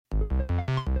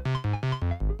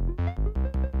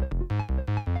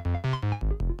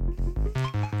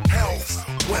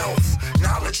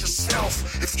knowledge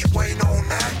yourself. If you ain't on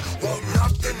that, won't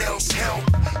nothing else help.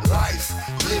 Life,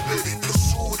 liberty,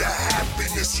 pursuit of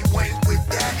happiness. You ain't with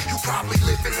that, you probably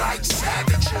living like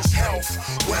savages.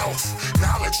 Health, wealth,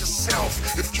 knowledge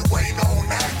yourself. If you ain't on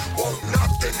that, won't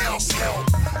nothing else help.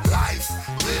 Life,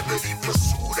 liberty,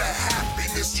 pursuit of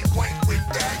happiness. You ain't with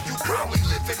that, you probably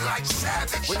living like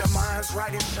savages. When the mind's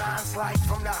right, it shines like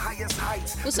from the highest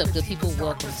heights. What's up, good people?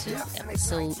 Welcome to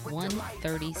episode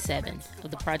 137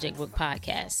 of the Project Brook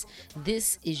Podcast.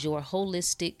 This is your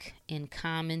holistic and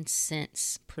common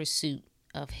sense pursuit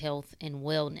of health and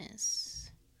wellness.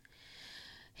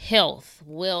 Health,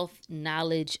 wealth,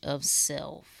 knowledge of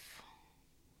self.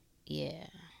 Yeah.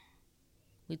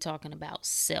 We're talking about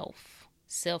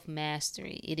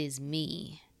self-mastery. It is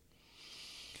me.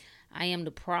 I am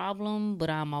the problem, but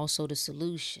I'm also the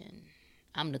solution.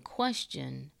 I'm the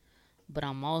question, but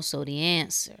I'm also the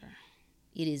answer.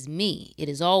 It is me. It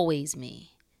is always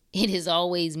me. It is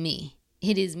always me.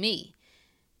 It is me.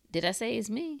 Did I say it's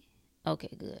me? Okay,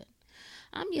 good.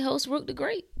 I'm your host, Rook the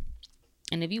Great.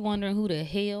 And if you're wondering who the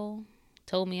hell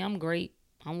told me I'm great,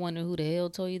 I'm wondering who the hell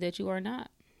told you that you are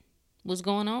not. What's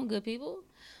going on, good people?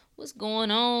 What's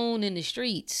going on in the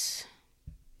streets?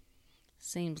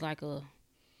 Seems like I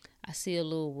see a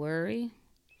little worry.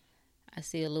 I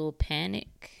see a little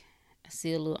panic. I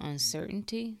see a little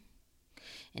uncertainty.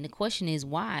 And the question is,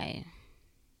 why?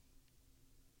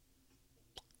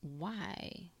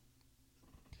 Why?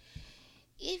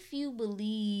 If you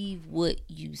believe what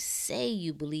you say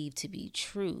you believe to be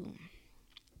true,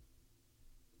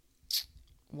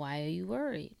 why are you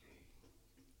worried?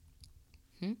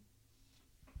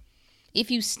 If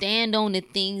you stand on the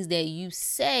things that you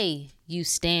say you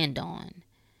stand on,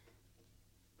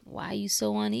 why are you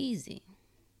so uneasy?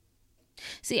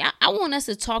 See, I want us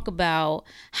to talk about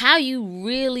how you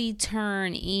really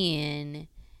turn in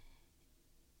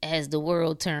as the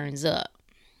world turns up.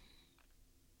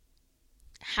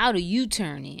 How do you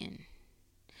turn in?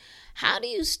 How do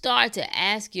you start to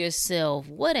ask yourself,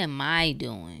 what am I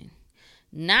doing?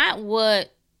 Not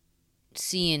what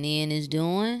CNN is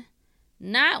doing.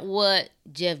 Not what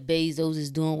Jeff Bezos is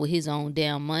doing with his own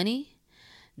damn money.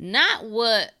 Not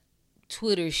what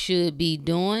Twitter should be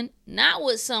doing. Not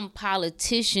what some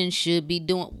politician should be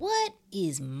doing. What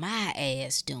is my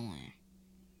ass doing?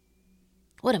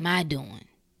 What am I doing?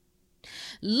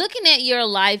 Looking at your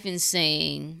life and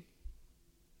saying,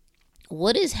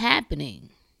 what is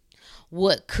happening?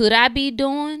 What could I be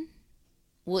doing?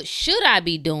 What should I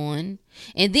be doing?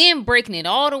 And then breaking it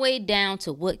all the way down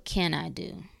to what can I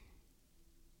do?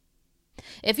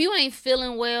 If you ain't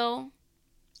feeling well,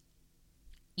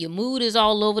 your mood is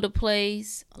all over the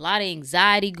place, a lot of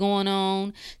anxiety going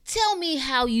on, tell me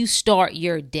how you start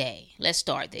your day. Let's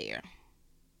start there.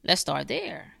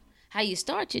 How you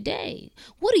start your day.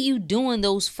 What are you doing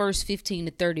those first 15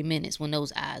 to 30 minutes when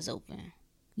those eyes open?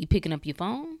 You picking up your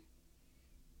phone?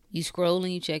 You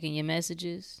scrolling, you checking your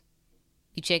messages?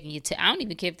 You checking your I don't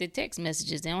even care if they're text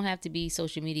messages. They don't have to be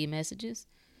social media messages.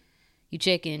 You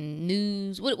checking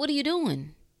news? What are you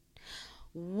doing?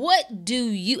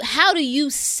 How do you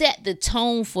set the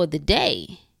tone for the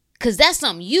day? Because that's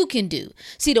something you can do.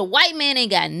 See, the white man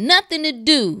ain't got nothing to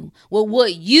do with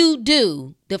what you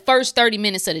do the first 30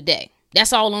 minutes of the day.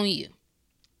 That's all on you.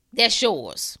 That's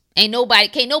yours.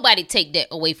 Can't nobody take that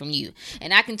away from you.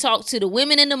 And I can talk to the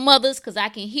women and the mothers because I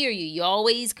can hear you. You're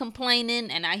always complaining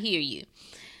and I hear you.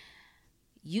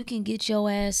 You can get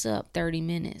your ass up 30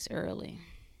 minutes early.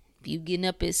 If you getting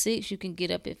up at 6, you can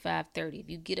get up at 5:30. If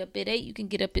you get up at 8, you can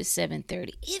get up at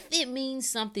 7:30. If it means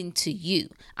something to you.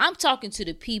 I'm talking to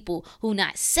the people who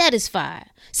not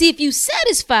satisfied. See, if you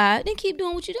satisfied, then keep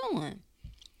doing what you're doing.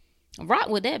 Rock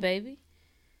with that, baby.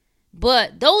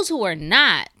 But those who are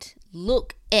not,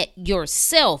 look at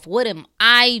yourself. What am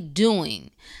I doing?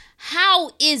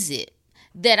 How is it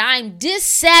that I'm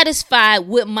dissatisfied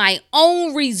with my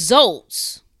own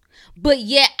results, but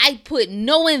yet I put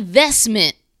no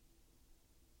investment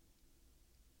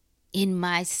in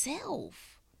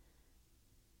myself?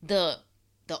 The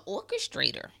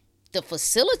orchestrator, the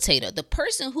facilitator, the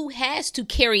person who has to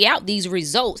carry out these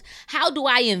results. How do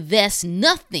I invest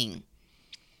nothing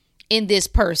in this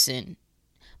person,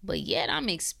 but yet I'm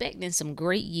expecting some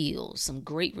great yields, some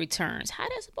great returns? How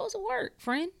that's supposed to work,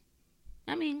 friend?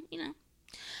 I mean,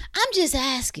 I'm just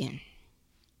asking,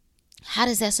 how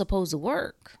does that supposed to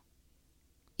work?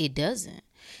 It doesn't.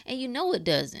 And it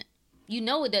doesn't.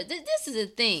 It does. This is the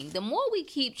thing. The more we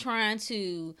keep trying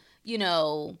to,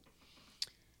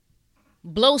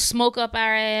 blow smoke up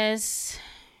our ass,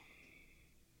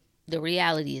 the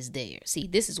reality is there. See,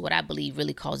 this is what I believe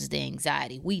really causes the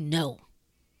anxiety. We know.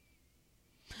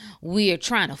 We are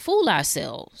trying to fool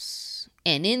ourselves.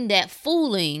 And in that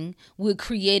fooling, we're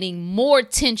creating more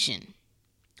tension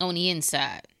on the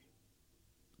inside.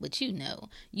 But you know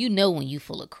when you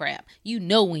full of crap. You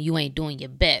know when you ain't doing your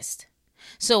best.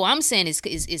 So I'm saying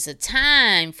it's a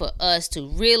time for us to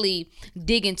really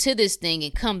dig into this thing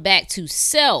and come back to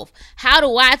self. How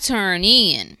do I turn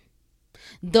in?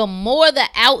 The more the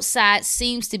outside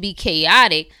seems to be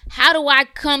chaotic, how do I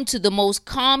come to the most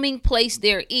calming place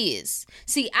there is?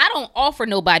 See, I don't offer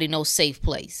nobody no safe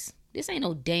place. This ain't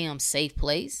no damn safe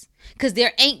place. Because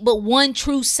there ain't but one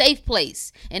true safe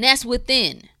place, and that's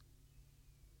within.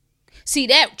 See,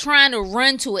 that trying to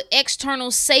run to an external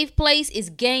safe place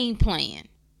is game plan.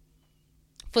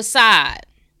 Facade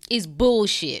is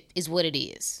bullshit, is what it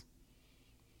is.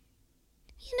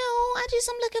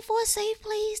 I'm looking for a safe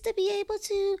place to be able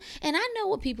to. And I know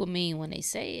what people mean when they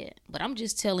say it. But I'm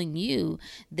just telling you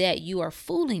that you are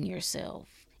fooling yourself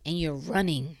and you're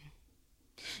running.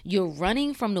 You're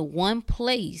running from the one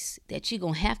place that you're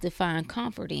going to have to find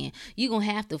comfort in. You're going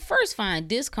to have to first find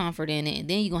discomfort in it. And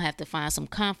then you're going to have to find some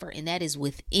comfort. And that is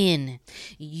within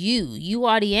you. You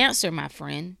are the answer, my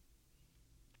friend.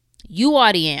 You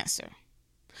are the answer.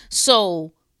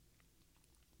 So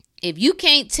if you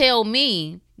can't tell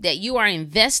me that you are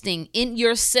investing in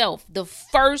yourself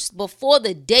before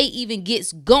the day even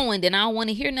gets going, then I don't want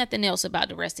to hear nothing else about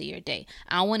the rest of your day.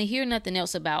 I don't want to hear nothing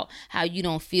else about how you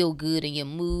don't feel good in your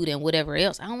mood and whatever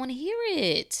else. I don't want to hear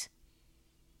it.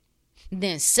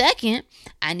 Then second,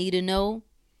 I need to know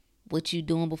what you're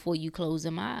doing before you close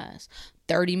them eyes.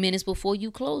 30 minutes before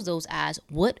you close those eyes,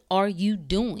 what are you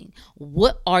doing?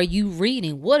 What are you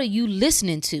reading? What are you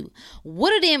listening to?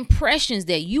 What are the impressions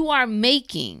that you are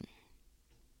making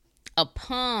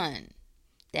upon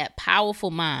that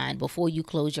powerful mind before you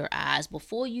close your eyes,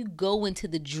 before you go into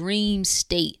the dream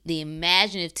state, the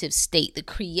imaginative state, the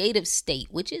creative state,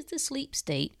 which is the sleep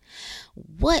state?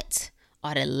 What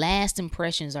are the last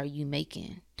impressions are you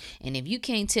making? And if you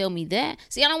can't tell me that,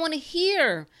 see, I don't want to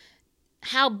hear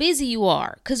how busy you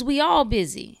are, because we all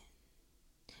busy.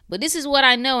 But this is what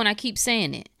I know, and I keep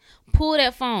saying it. Pull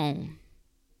that phone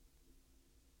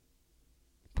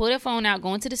out,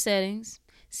 go into the settings.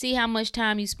 See how much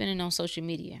time you're spending on social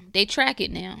media. They track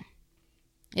it now.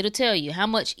 It'll tell you how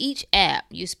much each app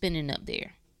you're spending up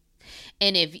there.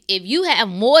 And if you have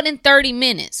more than 30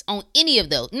 minutes on any of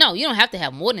those, no, you don't have to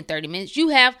have more than 30 minutes. You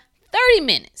have 30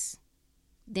 minutes.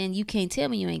 Then you can't tell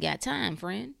me you ain't got time,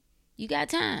 friend. You got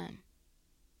time.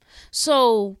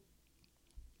 So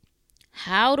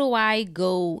how do I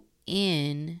go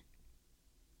in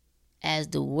as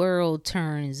the world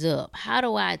turns up? How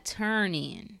do I turn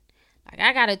in? Like,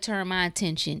 I got to turn my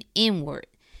attention inward.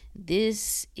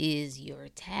 This is your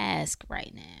task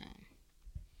right now.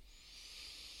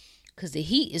 Because the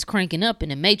heat is cranking up in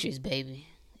the Matrix, baby.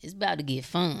 It's about to get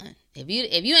fun. If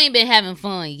you ain't been having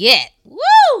fun yet,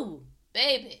 woo,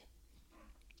 baby.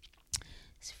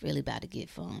 It's really about to get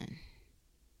fun.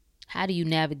 How do you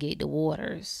navigate the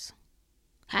waters?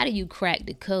 How do you crack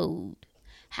the code?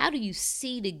 How do you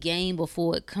see the game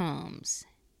before it comes?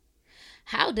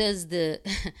 How does the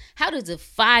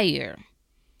fire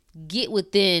get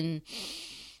within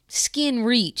skin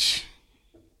reach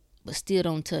but still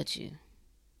don't touch you?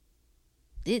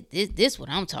 This what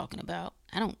I'm talking about.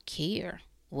 I don't care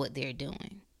what they're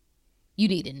doing. You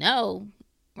need to know,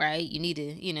 right? You need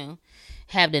to,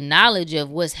 have the knowledge of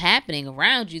what's happening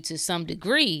around you to some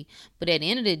degree. But at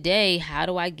the end of the day, how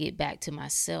do I get back to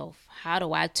myself? How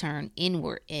do I turn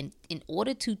inward? And in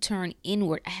order to turn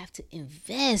inward, I have to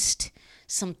invest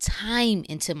some time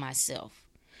into myself.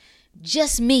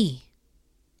 Just me.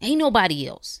 Ain't nobody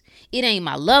else. It ain't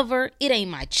my lover. It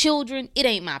ain't my children. It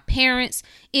ain't my parents.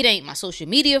 It ain't my social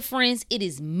media friends. It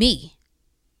is me.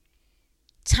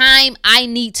 Time I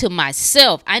need to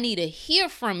myself. I need to hear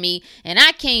from me, and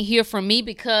I can't hear from me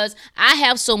because I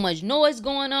have so much noise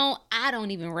going on. I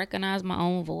don't even recognize my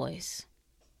own voice.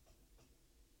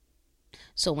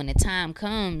 So when the time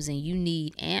comes and you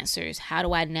need answers, how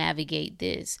do I navigate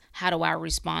this? How do I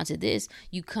respond to this?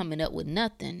 You coming up with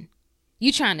nothing.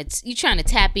 You trying to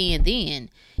tap in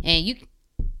then, and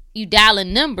you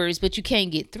dialing numbers, but you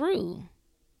can't get through.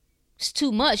 It's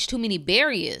too much, too many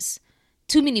barriers.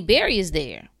 Too many barriers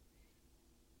there.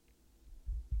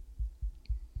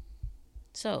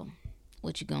 So,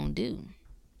 what you gonna do?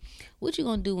 What you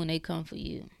gonna do when they come for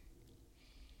you?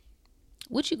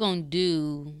 What you gonna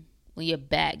do when your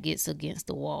back gets against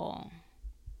the wall?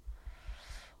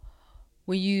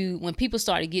 When people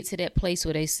start to get to that place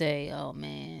where they say, "Oh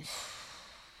man,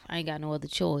 I ain't got no other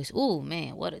choice." Oh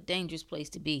man, what a dangerous place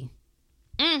to be.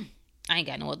 I ain't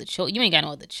got no other choice. You ain't got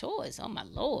no other choice. Oh my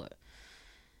Lord.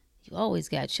 You always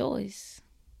got choice.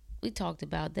 We talked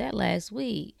about that last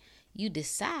week. You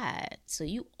decide. So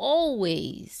you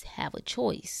always have a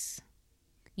choice.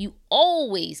 You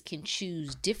always can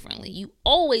choose differently. You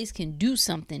always can do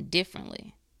something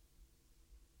differently.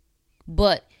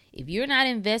 But if you're not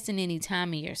investing any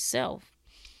time in yourself,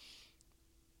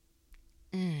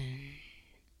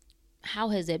 how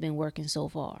has that been working so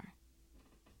far?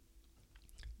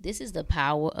 This is the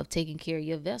power of taking care of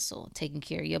your vessel, taking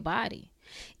care of your body.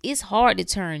 It's hard to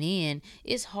turn in.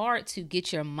 It's hard to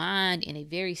get your mind in a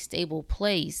very stable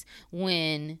place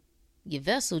when your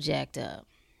vessel jacked up.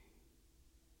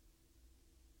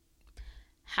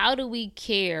 How do we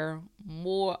care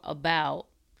more about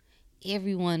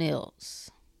everyone else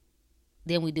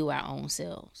than we do our own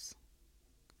selves?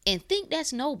 And think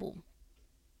that's noble.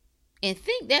 And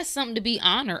think that's something to be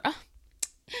honored. Oh,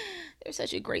 they're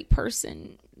such a great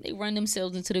person. They run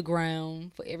themselves into the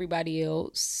ground for everybody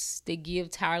else. They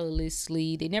give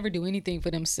tirelessly. They never do anything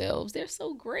for themselves. They're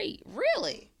so great.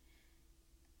 Really?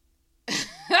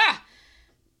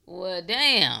 Well,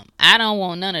 damn. I don't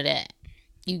want none of that.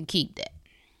 You can keep that.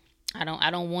 I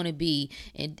don't want to be.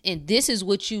 And this is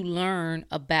what you learn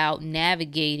about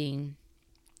navigating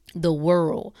the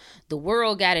world. The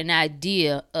world got an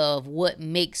idea of what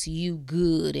makes you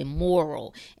good and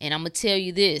moral. And I'm going to tell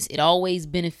you this, it always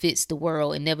benefits the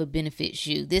world and never benefits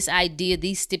you. This idea,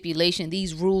 these stipulations,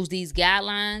 these rules, these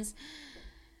guidelines,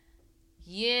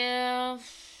 yeah,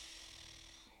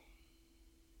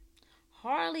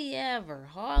 hardly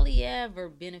ever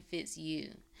benefits you.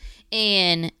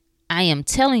 And I am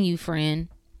telling you, friend,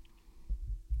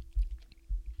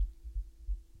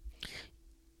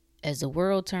 as the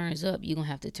world turns up, you're going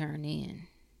to have to turn in.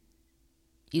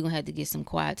 You're going to have to get some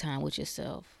quiet time with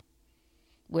yourself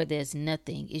where there's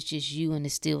nothing. It's just you and the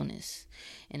stillness.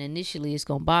 And initially, it's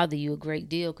going to bother you a great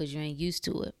deal because you ain't used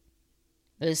to it.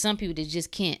 There's some people that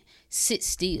just can't sit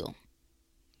still.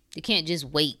 They can't just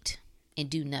wait and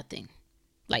do nothing.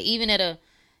 Like even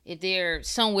if they're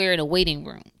somewhere in a waiting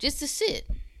room, just to sit.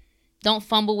 Don't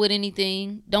fumble with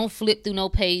anything. Don't flip through no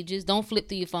pages. Don't flip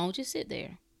through your phone. Just sit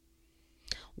there.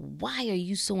 Why are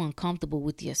you so uncomfortable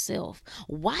with yourself?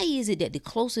 Why is it that the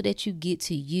closer that you get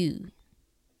to you,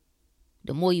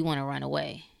 the more you want to run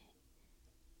away?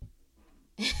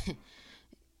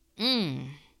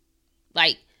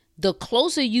 Like the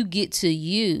closer you get to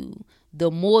you, the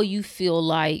more you feel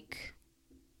like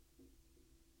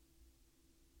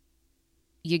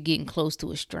you're getting close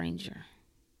to a stranger.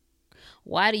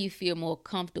 Why do you feel more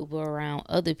comfortable around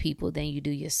other people than you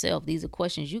do yourself? These are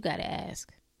questions you got to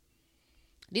ask.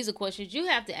 These are questions you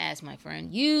have to ask, my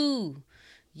friend. You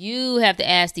have to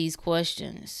ask these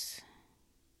questions.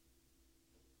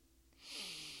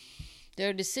 There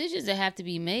are decisions that have to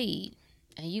be made,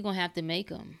 and you're going to have to make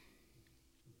them.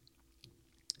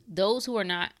 Those who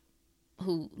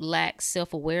lack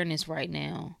self-awareness right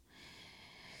now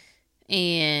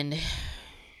and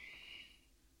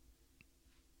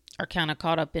are kind of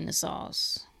caught up in the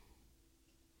sauce.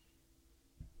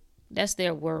 That's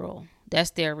their world.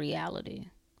 That's their reality.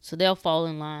 So they'll fall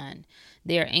in line.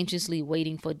 They are anxiously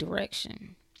waiting for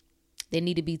direction. They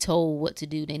need to be told what to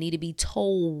do. They need to be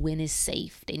told when it's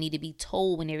safe. They need to be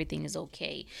told when everything is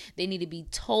okay. They need to be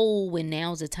told when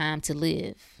now's the time to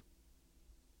live.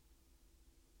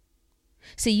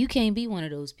 See, you can't be one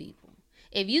of those people.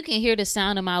 If you can hear the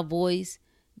sound of my voice,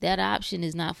 that option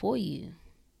is not for you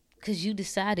because you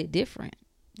decided different.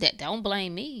 That don't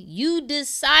blame me. You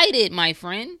decided, my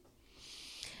friend,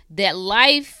 that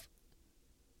life,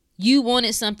 you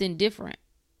wanted something different.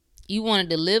 You wanted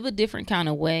to live a different kind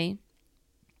of way.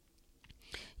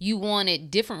 You wanted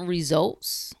different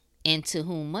results. And to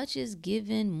whom much is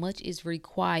given, much is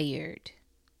required.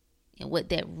 And what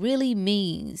that really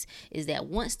means is that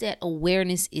once that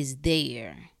awareness is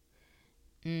there,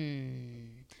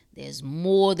 there's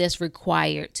more that's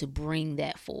required to bring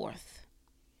that forth.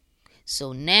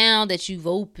 So now that you've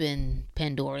opened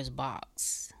Pandora's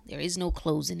box, there is no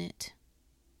closing it.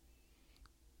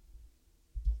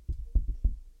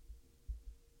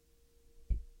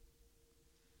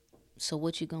 So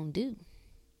what you gonna do?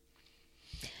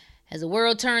 As the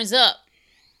world turns up,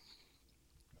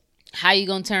 how you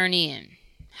gonna turn in?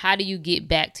 How do you get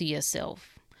back to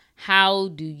yourself? How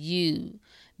do you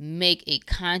make a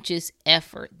conscious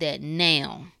effort that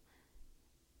now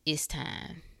it's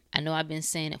time? I know I've been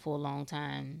saying it for a long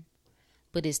time,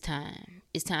 but it's time.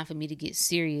 It's time for me to get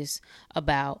serious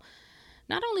about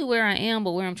not only where I am,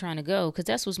 but where I'm trying to go, because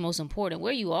that's what's most important.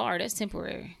 Where you are, that's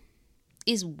temporary.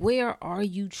 Is where are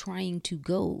you trying to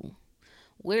go?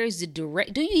 Where is the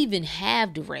direct? Do you even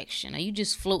have direction? Are you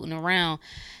just floating around?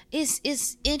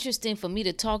 It's interesting for me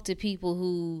to talk to people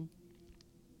who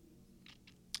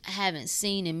I haven't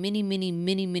seen in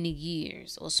many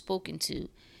years or spoken to,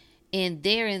 and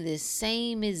they're in the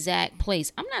same exact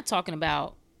place. I'm not talking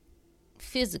about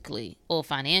physically or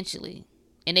financially,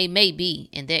 and they may be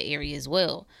in that area as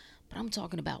well, but I'm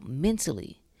talking about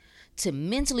mentally. To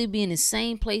mentally be in the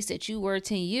same place that you were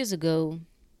 10 years ago,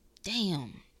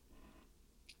 damn,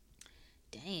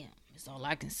 that's all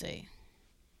I can say.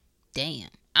 Damn.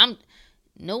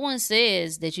 No one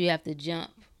says that you have to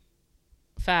jump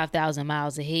 5,000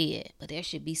 miles ahead, but there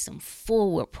should be some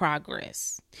forward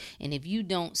progress. And if you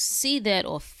don't see that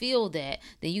or feel that,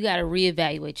 then you got to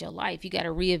reevaluate your life. You got to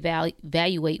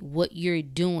reevaluate what you're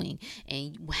doing,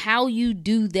 and how you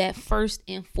do that. First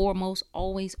and foremost,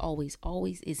 always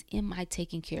is, am I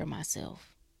taking care of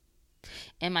myself?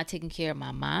 Am I taking care of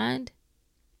my mind?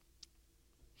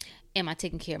 Am I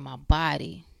taking care of my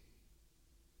body?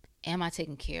 Am I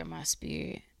taking care of my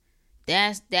spirit?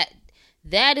 That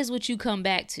is what you come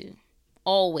back to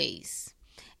always,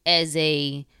 as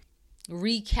a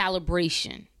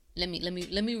recalibration. Let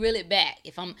me reel it back.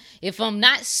 If I'm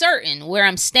not certain where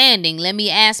I'm standing, let me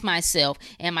ask myself,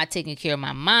 am I taking care of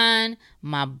my mind,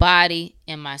 my body,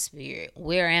 and my spirit?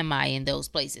 Where am I in those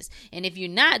places? And if you're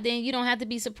not, then you don't have to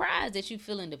be surprised that you're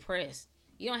feeling depressed.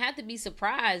 You don't have to be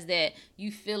surprised that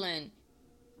you feeling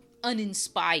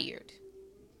uninspired.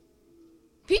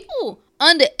 People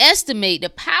underestimate the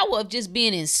power of just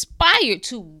being inspired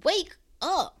to wake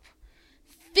up,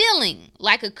 feeling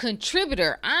like a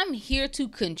contributor. I'm here to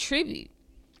contribute.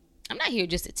 I'm not here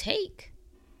just to take.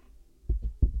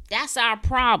 That's our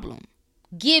problem.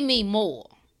 Give me more.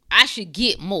 I should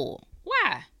get more.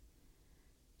 Why?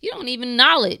 You don't even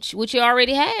acknowledge what you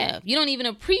already have. You don't even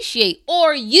appreciate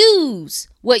or use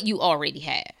what you already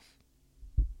have.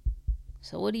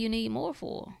 So what do you need more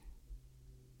for?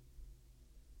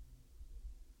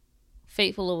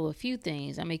 Faithful over a few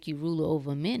things, I make you ruler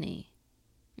over many.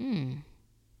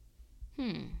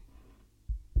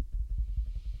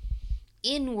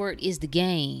 Inward is the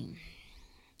game.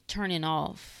 Turning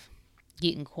off.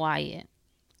 Getting quiet.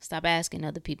 Stop asking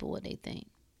other people what they think.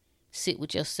 Sit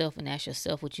with yourself and ask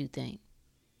yourself what you think.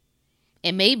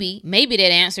 And maybe that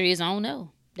answer is, I don't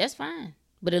know. That's fine.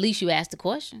 But at least you asked the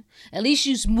question. At least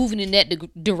you're moving in that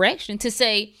direction to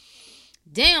say,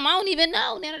 damn, I don't even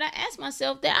know. Now that I ask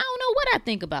myself that, I don't know what I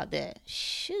think about that.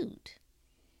 Shoot.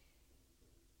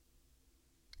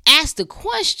 Ask the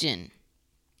question.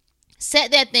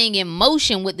 Set that thing in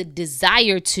motion with the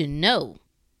desire to know.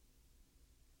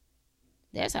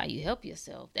 That's how you help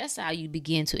yourself. That's how you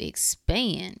begin to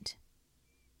expand.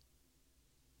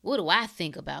 What do I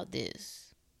think about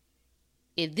this?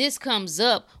 If this comes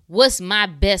up, what's my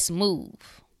best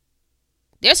move?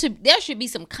 There should be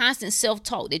some constant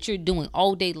self-talk that you're doing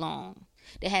all day long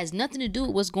that has nothing to do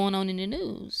with what's going on in the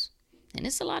news. And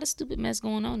there's a lot of stupid mess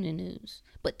going on in the news.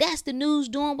 But that's the news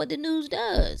doing what the news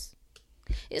does.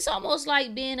 It's almost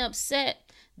like being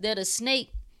upset that a snake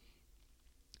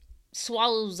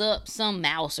swallows up some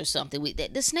mouse or something.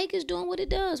 The snake is doing what it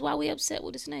does. Why are we upset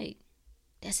with the snake?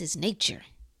 That's its nature.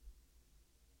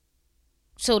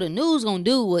 So the news gonna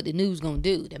do what the news gonna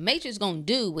do. The matrix gonna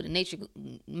do what the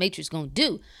matrix gonna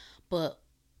do. But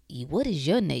what is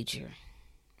your nature?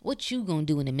 What you gonna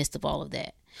do in the midst of all of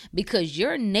that? Because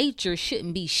your nature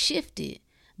shouldn't be shifted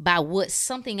by what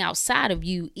something outside of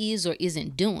you is or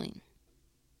isn't doing.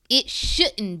 It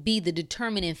shouldn't be the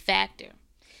determining factor.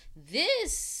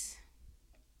 This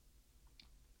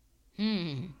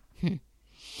how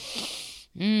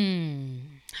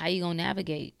you gonna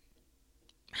navigate?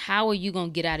 How are you going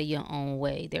to get out of your own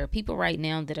way? There are people right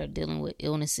now that are dealing with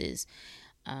illnesses,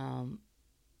 and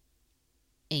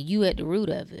you at the root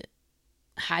of it.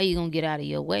 How are you going to get out of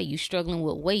your way? You struggling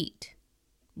with weight.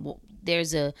 Well,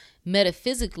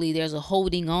 metaphysically, there's a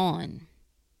holding on.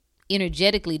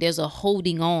 Energetically, there's a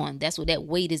holding on. That's what that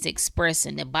weight is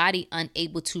expressing. The body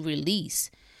unable to release.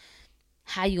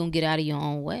 How are you going to get out of your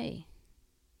own way?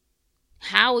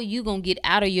 How are you going to get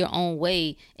out of your own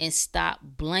way and stop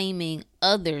blaming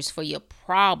others for your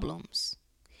problems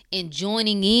and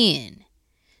joining in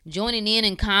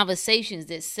conversations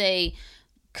that say,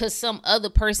 because some other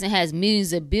person has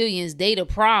millions of billions, they the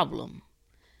problem.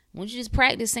 Won't you just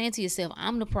practice saying to yourself,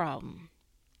 I'm the problem.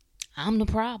 I'm the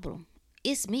problem.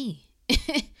 It's me.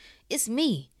 It's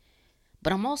me.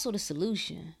 But I'm also the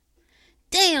solution.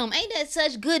 Damn, ain't that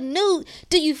such good news?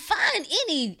 Do you find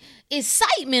any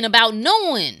excitement about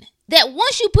knowing that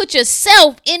once you put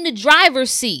yourself in the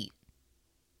driver's seat,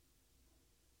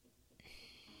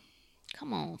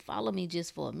 come on, follow me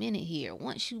just for a minute here.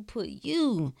 Once you put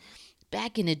you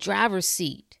back in the driver's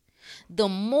seat, the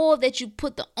more that you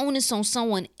put the onus on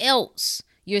someone else,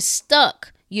 you're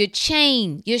stuck. You're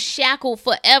chained. You're shackled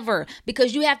forever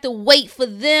because you have to wait for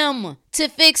them to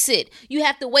fix it. You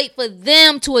have to wait for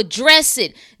them to address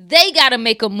it. They got to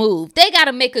make a move. They got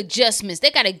to make adjustments.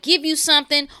 They got to give you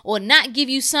something or not give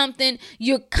you something.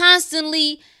 You're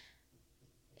constantly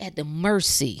at the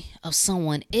mercy of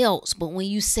someone else. But when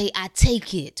you say, I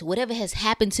take it, whatever has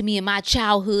happened to me in my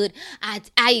childhood,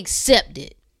 I accept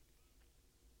it.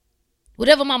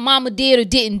 Whatever my mama did or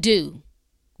didn't do.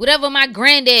 Whatever my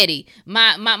granddaddy,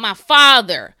 my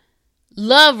father,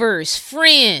 lovers,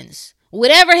 friends,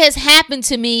 whatever has happened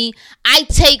to me, I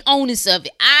take onus of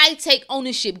it. I take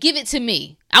ownership. Give it to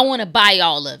me. I want to buy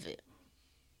all of it.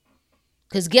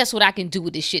 Because guess what I can do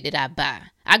with the shit that I buy?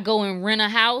 I go and rent a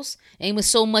house. Ain't with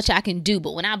so much I can do.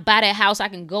 But when I buy that house, I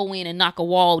can go in and knock a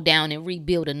wall down and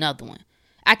rebuild another one.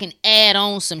 I can add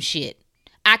on some shit.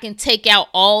 I can take out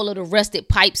all of the rusted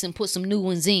pipes and put some new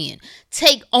ones in.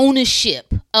 Take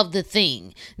ownership of the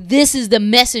thing. This is the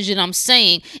message that I'm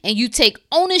saying. And you take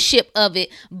ownership of it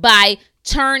by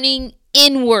turning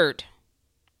inward.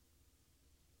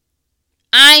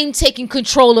 I'm taking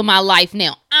control of my life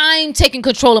now. I'm taking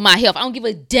control of my health. I don't give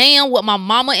a damn what my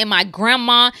mama and my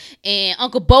grandma and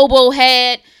Uncle Bobo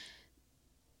had.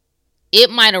 It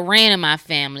might have ran in my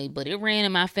family, but it ran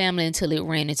in my family until it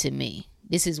ran into me.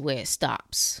 This is where it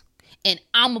stops. And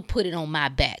I'm going to put it on my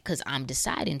back because I'm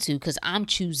deciding to, because I'm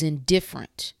choosing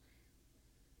different.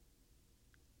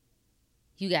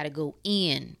 You got to go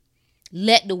in.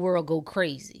 Let the world go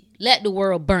crazy. Let the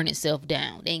world burn itself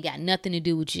down. They ain't got nothing to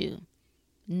do with you.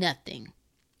 Nothing.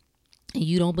 And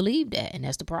you don't believe that. And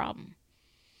that's the problem.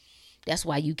 That's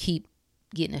why you keep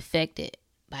getting affected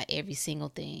by every single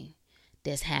thing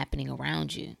that's happening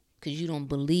around you. Because you don't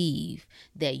believe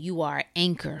that you are an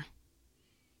anchor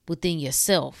within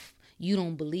yourself. You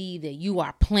don't believe that you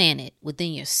are planted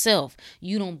within yourself.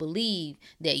 You don't believe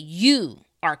that you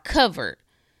are covered,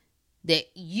 that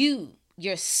you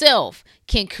yourself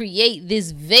can create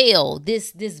this veil,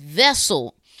 this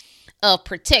vessel of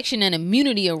protection and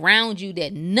immunity around you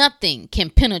that nothing can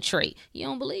penetrate. You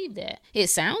don't believe that. It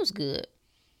sounds good.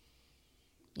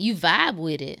 You vibe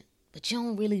with it. But you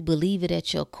don't really believe it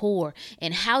at your core.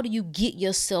 And how do you get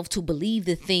yourself to believe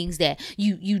the things that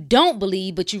you don't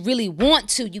believe, but you really want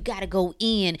to? You got to go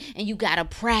in and you got to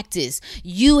practice.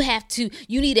 You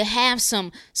need to have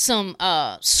some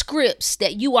scripts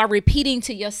that you are repeating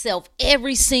to yourself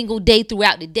every single day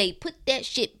throughout the day. Put that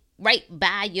shit right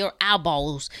by your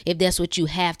eyeballs if that's what you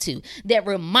have to. That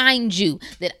remind you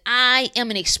that I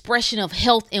am an expression of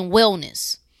health and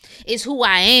wellness. It's who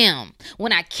I am.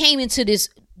 When I came into this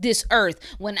earth,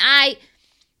 when I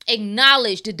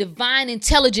acknowledge the divine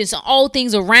intelligence of all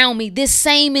things around me, this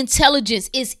same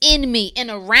intelligence is in me and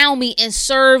around me and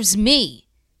serves me.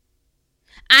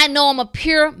 I know I'm a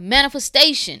pure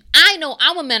manifestation. I know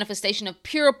I'm a manifestation of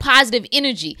pure positive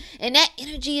energy, and that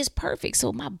energy is perfect.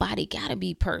 So my body gotta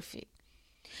be perfect.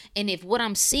 And if what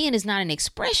I'm seeing is not an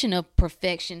expression of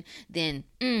perfection, then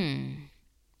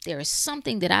there is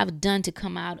something that I've done to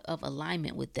come out of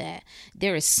alignment with that.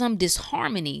 There is some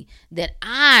disharmony that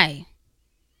I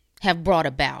have brought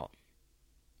about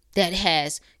that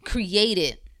has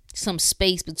created some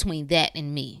space between that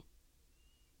and me.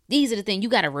 These are the things you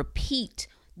got to repeat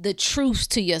the truths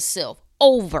to yourself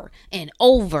over and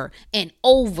over and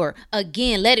over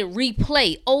again. Let it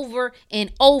replay over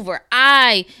and over.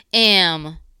 I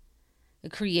am the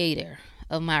creator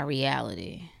of my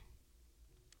reality.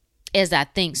 As I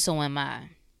think, so am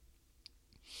I.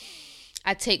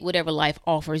 I take whatever life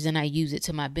offers and I use it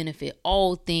to my benefit.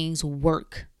 All things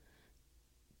work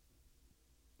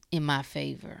in my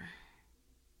favor.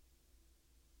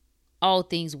 All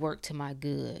things work to my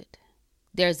good.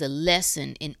 There's a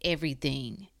lesson in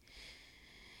everything.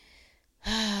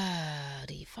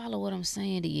 Do you follow what I'm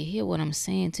saying? Do you hear what I'm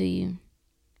saying to you?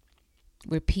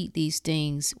 Repeat these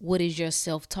things. What is your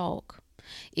self-talk?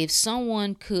 If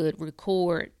someone could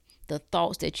record the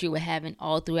thoughts that you were having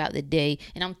all throughout the day.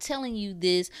 And I'm telling you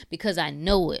this because I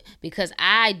know it, because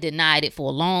I denied it for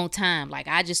a long time. Like,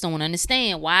 I just don't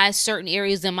understand why certain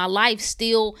areas in my life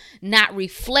still not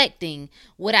reflecting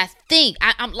what I think.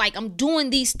 I'm doing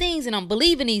these things and I'm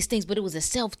believing these things, but it was a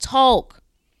self-talk.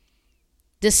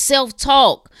 The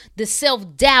self-talk, the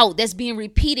self-doubt that's being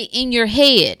repeated in your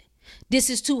head. This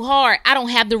is too hard. I don't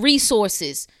have the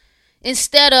resources.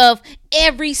 Instead of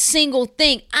every single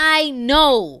thing I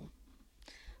know.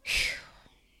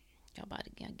 Y'all about to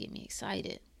get me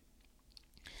excited.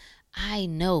 I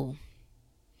know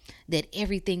that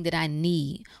everything that I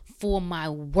need for my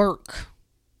work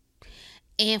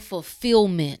and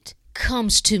fulfillment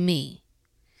comes to me.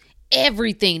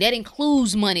 Everything that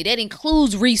includes money, that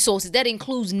includes resources, that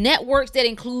includes networks, that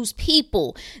includes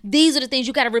people. These are the things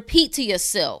you got to repeat to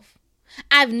yourself.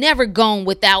 I've never gone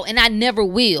without, and I never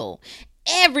will.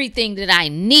 Everything that I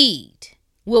need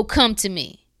will come to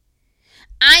me.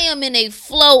 I am in a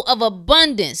flow of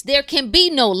abundance. There can be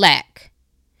no lack.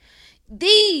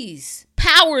 These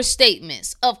power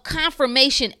statements of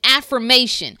confirmation,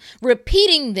 affirmation,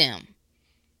 repeating them,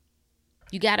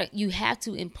 you have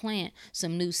to implant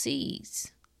some new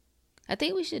seeds. I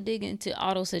think we should dig into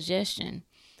auto-suggestion,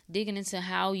 digging into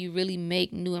how you really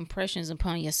make new impressions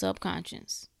upon your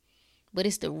subconscious. But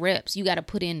it's the reps. You got to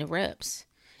put in the reps.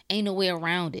 Ain't no way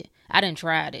around it. I done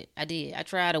tried it. I did. I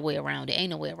tried a way around it.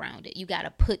 Ain't no way around it. You got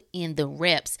to put in the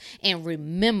reps and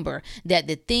remember that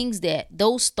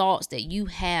those thoughts that you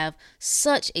have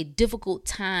such a difficult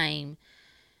time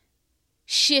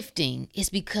shifting is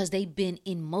because they've been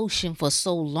in motion for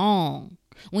so long.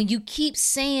 When you keep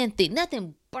saying things,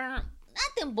 nothing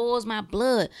boils my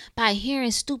blood by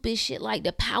hearing stupid shit like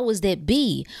the powers that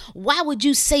be. Why would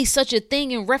you say such a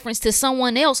thing in reference to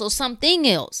someone else or something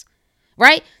else?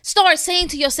 Right? Start saying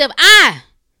to yourself, I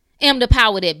am the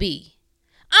power that be.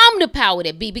 I'm the power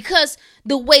that be, because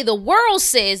the way the world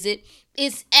says it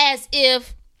is as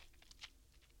if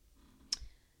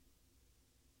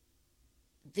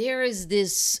there is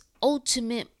this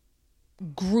ultimate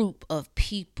group of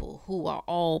people who are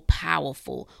all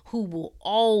powerful, who will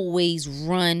always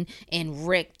run and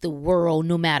wreck the world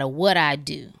no matter what I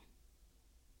do.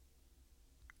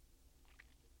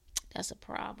 That's a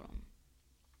problem.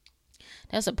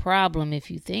 That's a problem if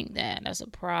you think that. That's a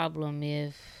problem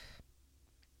if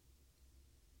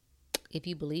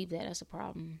you believe that. That's a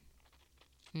problem.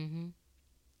 And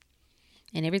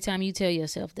every time you tell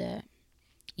yourself that,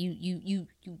 you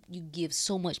give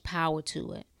so much power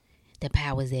to it. The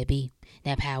powers that be.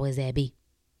 That powers that be.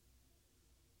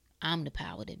 I'm the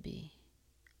power that be.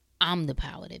 I'm the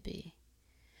power that be.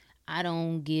 I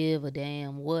don't give a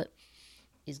damn what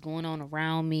is going on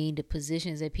around me, the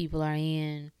positions that people are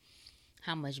in,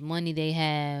 how much money they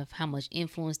have, how much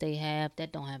influence they have.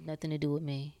 That don't have nothing to do with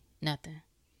me. Nothing.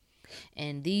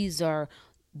 And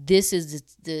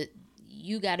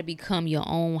you got to become your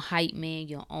own hype man,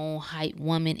 your own hype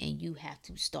woman, and you have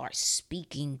to start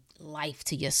speaking life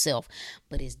to yourself.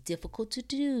 But it's difficult to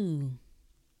do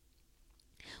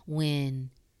when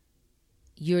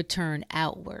you're turned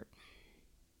outward.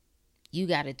 You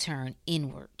got to turn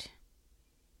inward.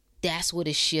 That's what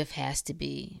a shift has to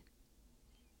be.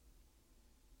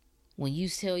 When you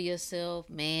tell yourself,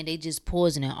 man, they just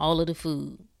poisoning all of the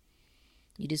food.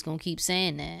 You just going to keep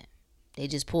saying that. They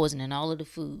just poisoning all of the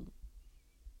food.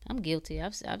 I'm guilty.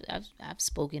 I've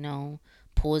spoken on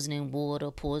poisoning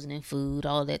water, poisoning food,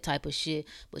 all that type of shit.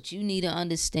 But you need to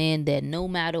understand that no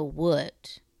matter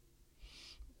what,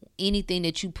 anything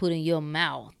that you put in your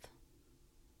mouth,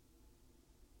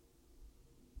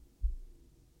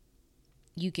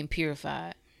 you can purify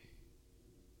it.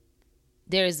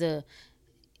 There's the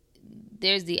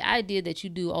idea that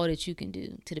you do all that you can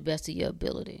do to the best of your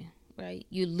ability. Right?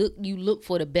 You look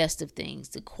for the best of things,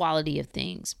 the quality of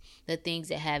things, the things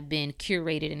that have been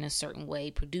curated in a certain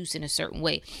way, produced in a certain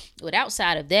way. But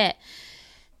outside of that,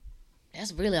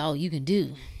 that's really all you can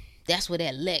do. That's where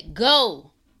that let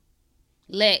go.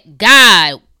 Let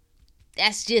God.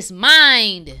 That's just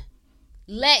mind.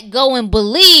 Let go and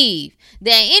believe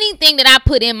that anything that I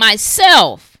put in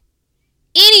myself,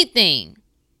 anything,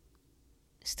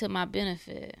 is to my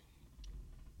benefit.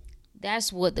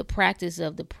 That's what the practice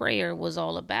of the prayer was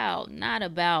all about. Not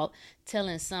about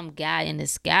telling some guy in the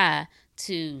sky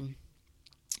to,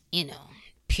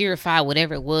 purify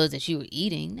whatever it was that you were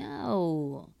eating.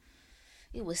 No.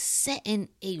 It was setting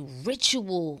a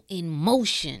ritual in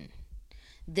motion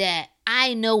that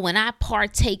I know when I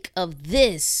partake of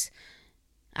this,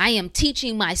 I am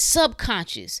teaching my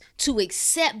subconscious to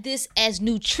accept this as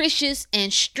nutritious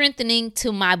and strengthening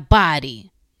to my body.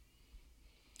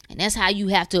 And that's how you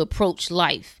have to approach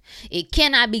life. It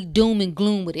cannot be doom and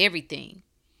gloom with everything.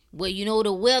 Well,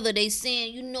 the weather, they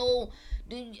saying,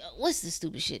 what's the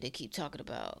stupid shit they keep talking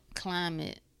about?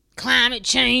 Climate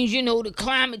change, the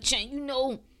climate change,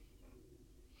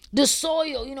 the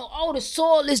soil, all the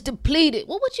soil is depleted.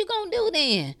 Well, what you gonna do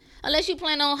then? Unless you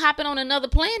plan on hopping on another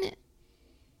planet.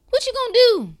 What you gonna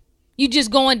do? You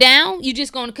just going down? You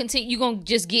just gonna continue? You gonna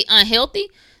just get unhealthy?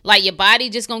 Like your body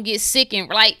just gonna get sick and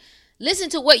like... Listen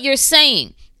to what you're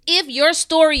saying. If your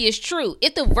story is true,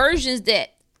 if the versions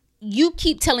that you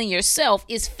keep telling yourself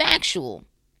is factual,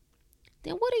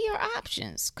 then what are your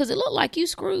options? Because it looked like you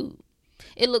screwed.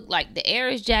 It looked like the air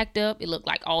is jacked up. It looked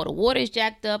like all the water is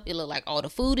jacked up. It looked like all the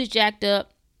food is jacked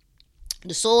up.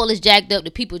 The soil is jacked up.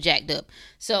 The people jacked up.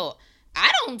 So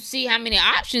I don't see how many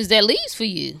options that leaves for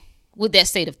you with that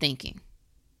state of thinking.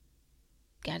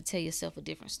 Got to tell yourself a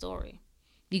different story.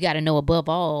 You got to know, above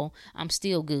all, I'm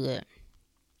still good.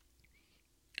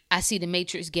 I see the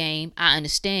Matrix game. I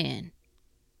understand.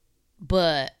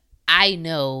 But I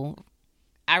know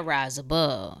I rise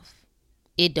above.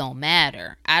 It don't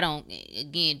matter.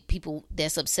 Again, people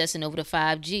that's obsessing over the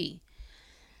 5G.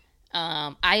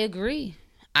 I agree.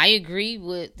 I agree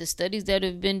with the studies that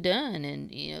have been done, and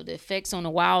the effects on the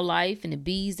wildlife and the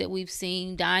bees that we've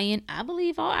seen dying. I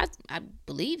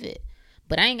believe it.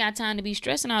 But I ain't got time to be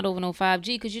stressing out over no 5G,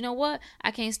 because you know what?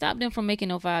 I can't stop them from making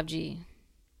no 5G.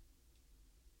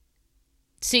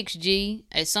 6G,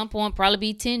 at some point probably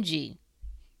be 10G.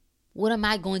 What am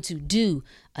I going to do?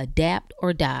 Adapt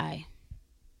or die.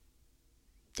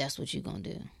 That's what you're going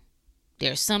to do.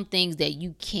 There are some things that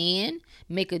you can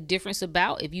make a difference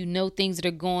about. If you know things that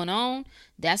are going on,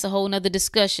 that's a whole nother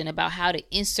discussion about how to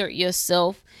insert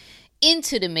yourself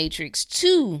into the matrix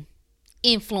to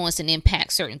influence and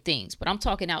impact certain things. But I'm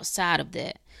talking outside of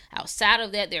that. Outside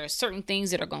of that, there are certain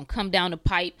things that are going to come down the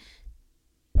pipe.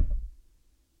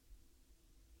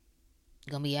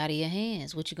 Going to be out of your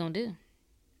hands. What you going to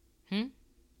do?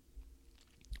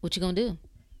 What you going to do?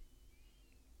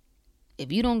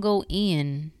 If you don't go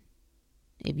in,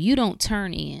 if you don't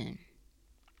turn in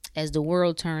as the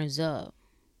world turns up,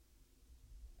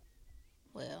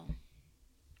 well,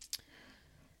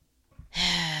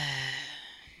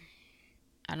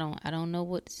 I don't know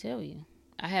what to tell you.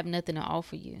 I have nothing to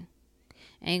offer you.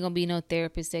 Ain't gonna be no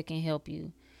therapist that can help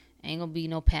you. Ain't gonna be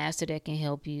no pastor that can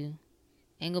help you.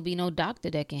 Ain't gonna be no doctor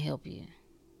that can help you.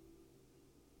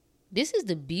 This is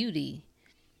the beauty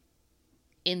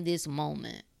in this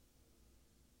moment.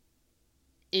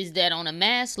 Is that on a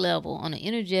mass level, on an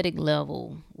energetic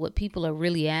level, what people are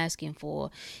really asking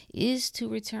for is to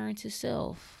return to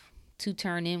self, to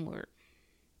turn inward.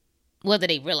 Whether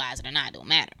they realize it or not, don't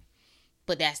matter.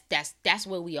 But that's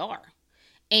where we are.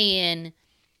 And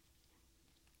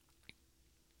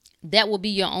that will be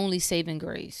your only saving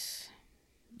grace.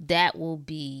 That will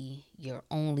be your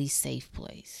only safe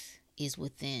place, is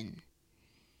within.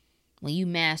 When you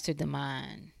master the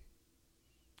mind,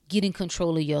 get in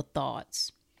control of your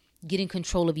thoughts. Get in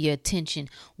control of your attention.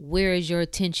 Where is your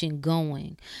attention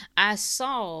going? I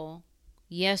saw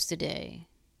yesterday,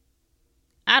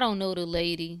 I don't know the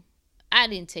lady. I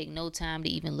didn't take no time to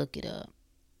even look it up.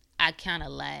 I kind of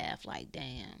laughed like,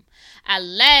 damn. I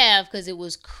laughed because it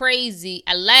was crazy.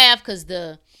 I laughed because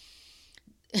the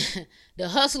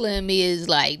hustler in me is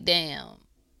like, damn.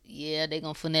 Yeah, they're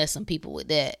going to finesse some people with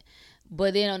that.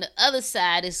 But then on the other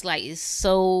side, it's like, it's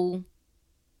so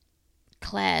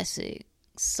classic.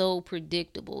 So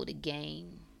predictable. The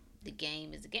game is a game,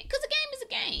 because the game is a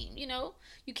game.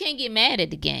 You can't get mad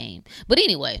at the game. But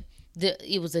anyway,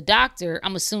 it was a doctor.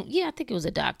 I'm assuming, I think it was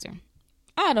a doctor.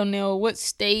 I don't know what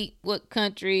state, what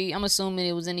country. I'm assuming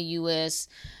it was in the U.S.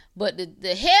 But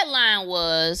the headline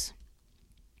was,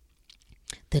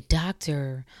 the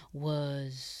doctor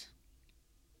was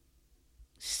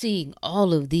seeing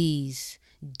all of these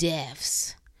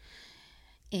deaths.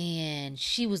 And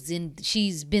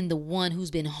she's been the one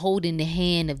who's been holding the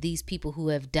hand of these people who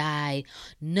have died.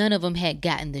 None of them had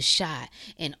gotten the shot.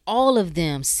 And all of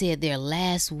them said their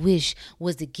last wish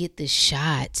was to get the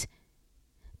shot.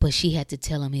 But she had to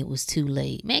tell them it was too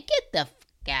late. Man, get the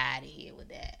fuck out of here with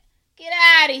that. Get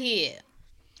out of here.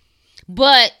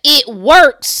 But it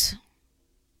works,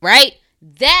 right?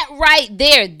 That right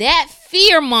there, that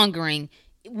fear mongering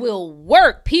will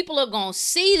work. People are going to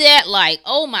see that like,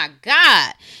 oh my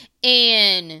God.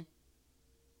 And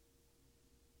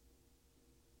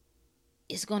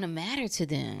it's going to matter to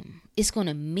them. It's going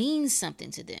to mean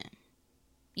something to them.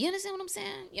 You understand what I'm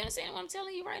saying? You understand what I'm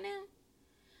telling you right now?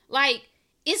 Like,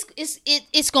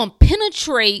 it's going to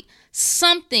penetrate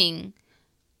something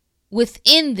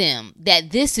within them that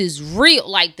this is real.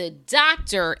 Like the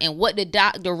doctor and what the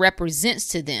doctor represents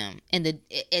to them, and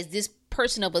as this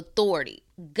person of authority,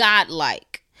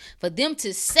 godlike, for them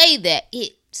to say that,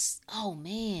 it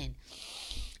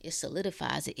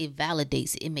solidifies it, it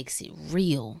validates it, it makes it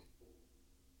real.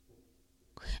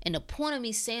 And the point of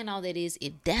me saying all that is,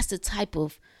 if that's the type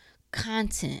of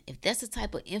content, if that's the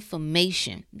type of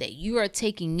information that you are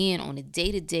taking in on a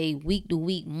day-to-day,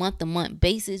 week-to-week, month-to-month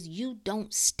basis, you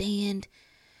don't stand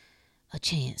a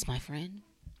chance, my friend.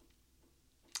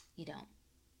 You don't.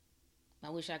 I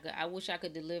wish I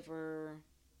could deliver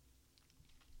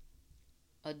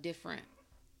a different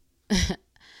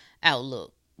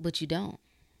outlook, but you don't.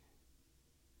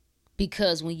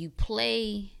 Because when you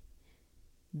play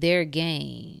their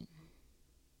game,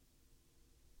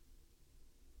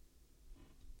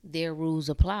 their rules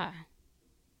apply.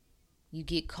 You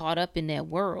get caught up in that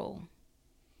world,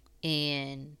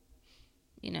 and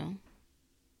you know,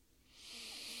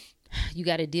 you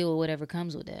got to deal with whatever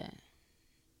comes with that.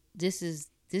 This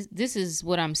is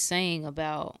what I'm saying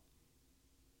about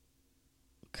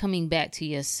coming back to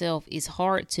yourself. It's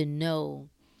hard to know.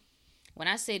 When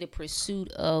I say the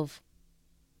pursuit of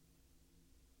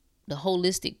the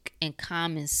holistic and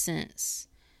common sense,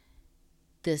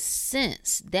 the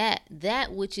sense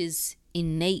that which is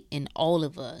innate in all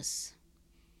of us,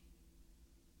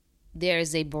 there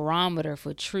is a barometer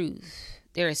for truth.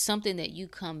 There is something that you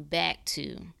come back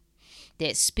to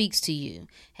that speaks to you.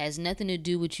 Has nothing to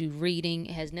do with you reading.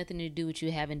 It has nothing to do with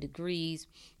you having degrees.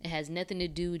 It has nothing to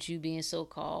do with you being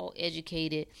so-called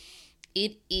educated.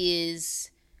 It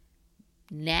is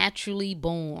naturally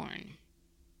born.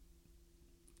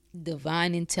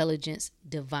 Divine intelligence,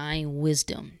 divine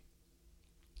wisdom.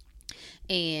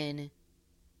 And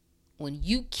when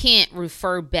you can't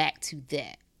refer back to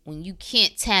that, when you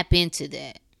can't tap into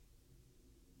that,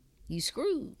 you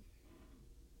screwed.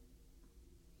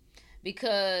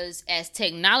 Because as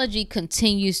technology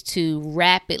continues to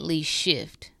rapidly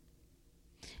shift,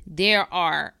 they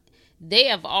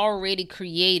have already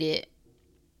created,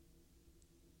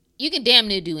 you can damn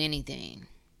near do anything.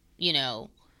 You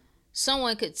know,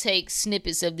 someone could take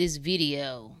snippets of this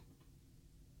video,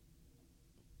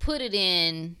 put it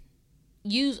in,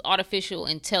 use artificial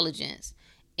intelligence,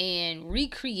 and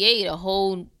recreate a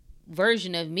whole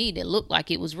version of me that looked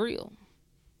like it was real.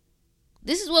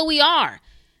 This is what we are.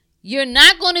 You're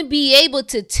not going to be able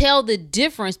to tell the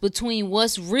difference between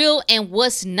what's real and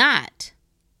what's not.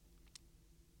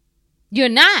 You're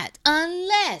not,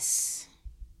 unless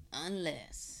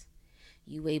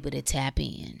you able to tap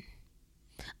in.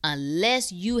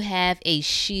 Unless you have a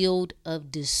shield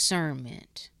of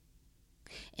discernment.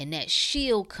 And that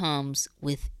shield comes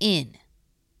within.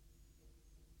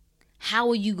 How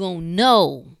are you going to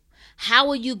know? How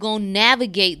are you going to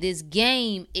navigate this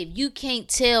game if you can't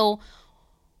tell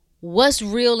what's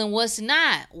real and what's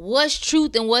not? What's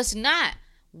truth and what's not?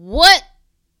 What's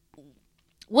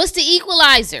the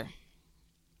equalizer?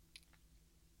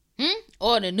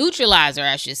 Or the neutralizer,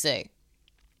 I should say.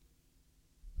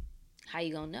 How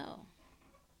you gonna know?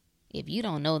 If you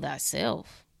don't know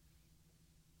thyself,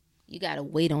 you gotta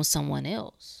wait on someone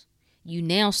else. You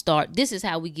now start, this is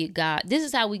how we get God. This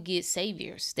is how we get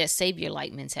saviors, that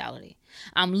savior-like mentality.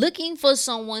 I'm looking for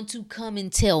someone to come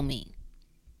and tell me,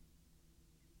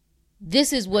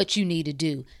 this is what you need to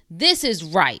do. This is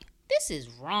right. This is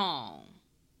wrong.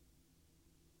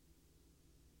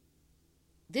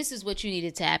 This is what you need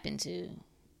to tap into.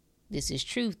 This is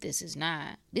truth. This is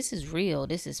not. This is real.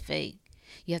 This is fake.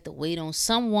 You have to wait on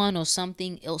someone or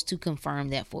something else to confirm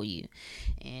that for you.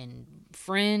 And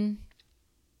friend,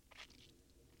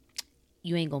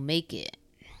 you ain't gonna make it.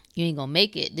 You ain't gonna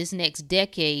make it. This next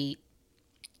decade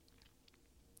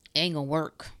ain't gonna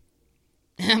work.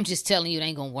 I'm just telling you, it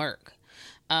ain't gonna work.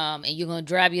 And you're gonna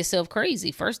drive yourself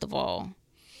crazy, first of all.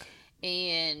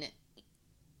 And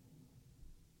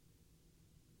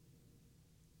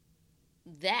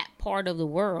that part of the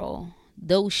world,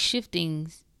 those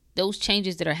shiftings, those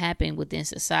changes that are happening within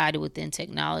society, within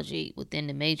technology, within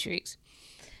the matrix,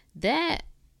 that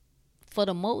for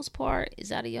the most part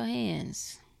is out of your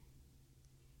hands.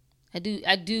 I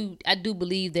do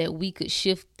believe that we could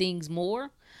shift things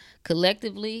more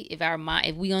collectively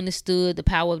if we understood the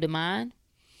power of the mind.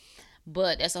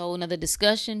 But that's a whole nother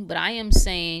discussion. But I am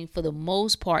saying for the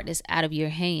most part, that's out of your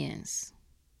hands.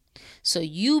 So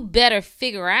you better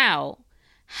figure out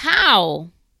how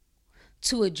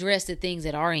to address the things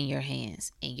that are in your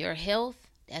hands. And your health,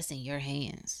 that's in your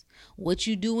hands. What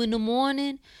you do in the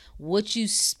morning, what you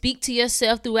speak to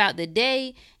yourself throughout the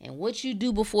day, and what you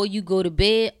do before you go to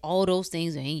bed, all those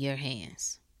things are in your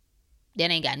hands. That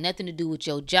ain't got nothing to do with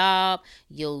your job,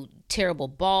 your terrible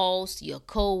boss, your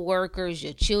co-workers,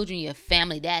 your children, your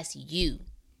family. That's you.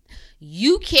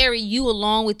 You carry you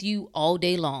along with you all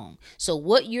day long. So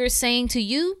what you're saying to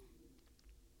you,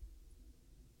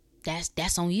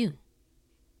 that's on you.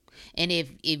 And if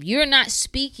you're not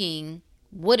speaking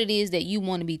what it is that you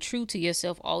want to be true to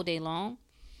yourself all day long,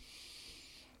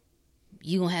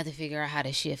 you're going to have to figure out how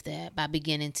to shift that by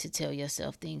beginning to tell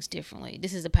yourself things differently.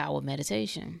 This is the power of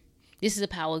meditation. This is the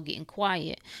power of getting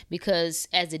quiet, because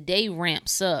as the day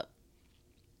ramps up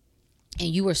and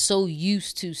you are so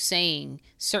used to saying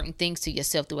certain things to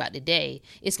yourself throughout the day,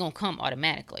 it's going to come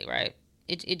automatically, right?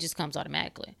 It just comes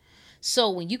automatically.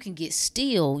 So when you can get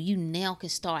still, you now can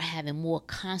start having more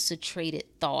concentrated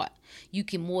thought. You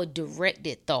can more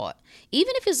directed thought.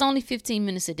 Even if it's only 15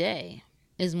 minutes a day,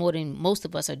 is more than most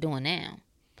of us are doing now.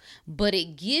 But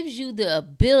it gives you the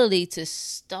ability to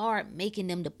start making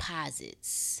them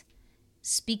deposits.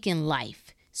 Speaking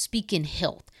life, speaking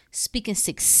health, speaking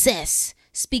success,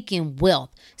 speaking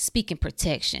wealth, speaking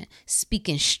protection,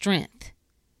 speaking strength,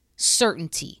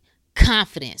 certainty,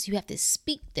 confidence. You have to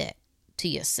speak that to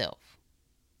yourself.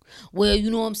 Well, you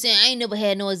know what I'm saying? I ain't never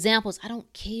had no examples. I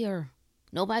don't care.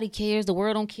 Nobody cares. The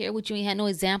world don't care what you ain't had no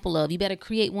example of. You better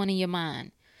create one in your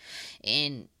mind.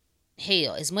 And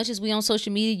hell, as much as we on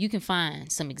social media, you can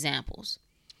find some examples.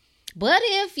 But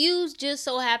if you just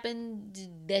so happen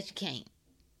that you can't,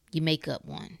 you make up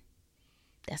one.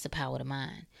 That's the power of the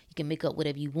mind. You can make up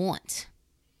whatever you want.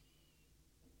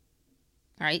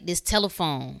 All right, this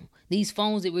telephone, these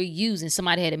phones that we're using,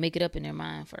 somebody had to make it up in their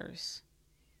mind first.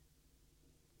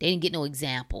 They didn't get no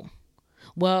example.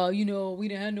 Well, you know, we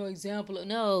didn't have no example.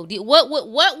 No.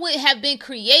 What would have been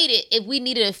created if we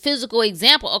needed a physical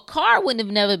example? A car wouldn't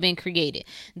have never been created.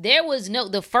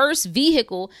 The first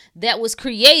vehicle that was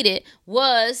created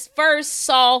was first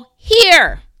saw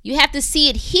here. You have to see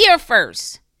it here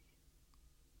first.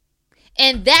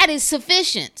 And that is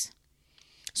sufficient.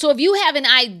 So if you have an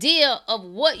idea of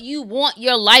what you want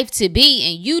your life to be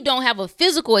and you don't have a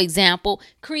physical example,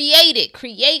 create it.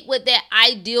 Create what that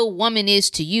ideal woman is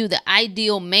to you, the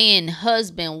ideal man,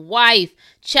 husband, wife,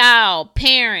 child,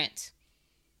 parent,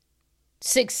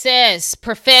 success,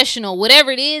 professional,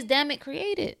 whatever it is, damn it,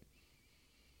 create it.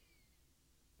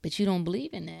 But you don't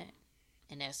believe in that.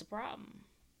 And that's the problem.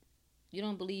 You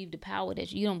don't believe the power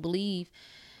you don't believe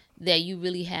that you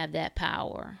really have that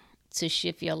power to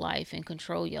shift your life and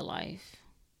control your life.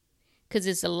 Because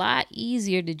it's a lot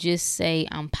easier to just say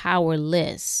I'm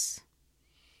powerless.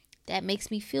 That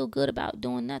makes me feel good about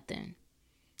doing nothing.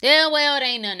 Yeah, well, it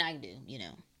ain't nothing I can do, you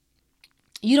know.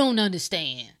 You don't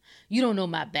understand. You don't know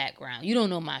my background. You don't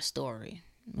know my story.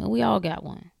 Well, we all got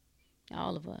one.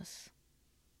 All of us.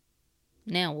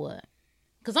 Now what?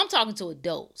 Because I'm talking to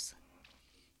adults.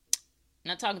 I'm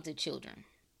not talking to children.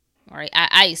 All right.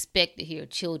 I expect to hear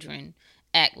children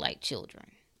act like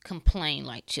children, complain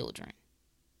like children.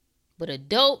 But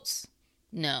adults,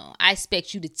 no, I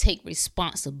expect you to take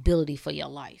responsibility for your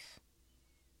life.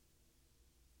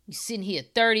 You're sitting here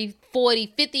 30,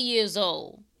 40, 50 years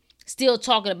old, still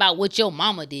talking about what your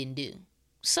mama didn't do.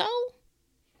 So,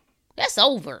 that's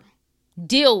over.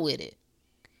 Deal with it.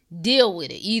 Deal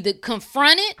with it. Either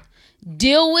confront it,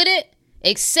 deal with it,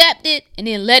 accept it, and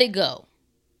then let it go.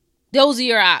 Those are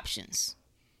your options.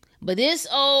 But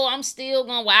I'm still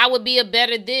going, I would be a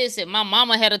better this if my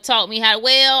mama had taught me how.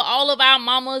 Well, all of our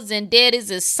mamas and daddies,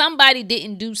 if somebody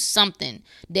didn't do something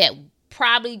that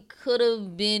probably could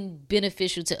have been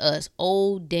beneficial to us,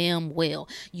 oh, damn well.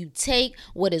 You take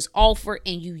what is offered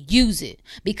and you use it,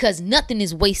 because nothing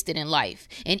is wasted in life.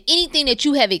 And anything that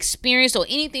you have experienced or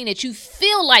anything that you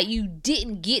feel like you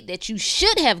didn't get that you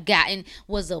should have gotten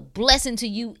was a blessing to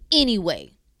you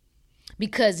anyway.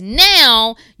 Because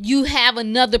now you have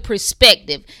another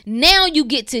perspective. Now you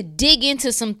get to dig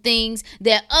into some things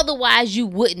that otherwise you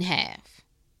wouldn't have.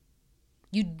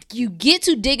 You get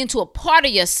to dig into a part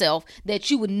of yourself that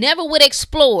you would never would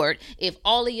explored if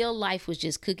all of your life was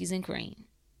just cookies and cream.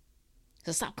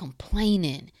 So stop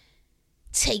complaining.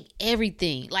 Take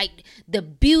everything. Like the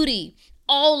beauty,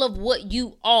 all of what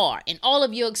you are and all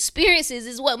of your experiences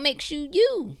is what makes you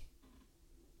you.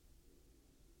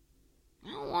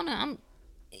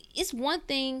 It's one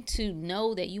thing to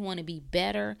know that you want to be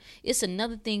better. It's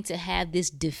another thing to have this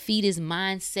defeatist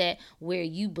mindset where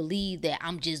you believe that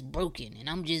I'm just broken and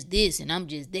I'm just this and I'm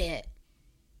just that.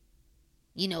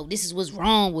 You know, this is what's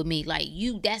wrong with me. Like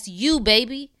that's you,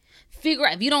 baby. Figure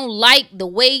out if you don't like the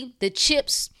way the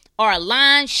chips are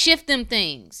aligned, shift them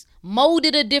things. Mold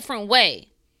it a different way.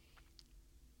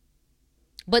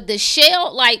 But the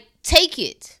shell, take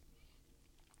it.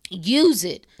 Use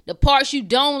it. The parts you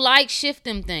don't like, shift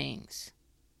them things.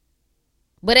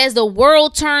 But as the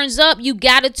world turns up, you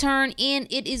got to turn in.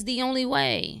 It is the only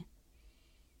way.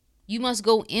 You must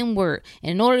go inward.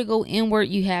 And in order to go inward,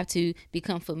 you have to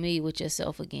become familiar with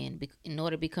yourself again. In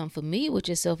order to become familiar with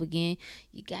yourself again,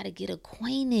 you got to get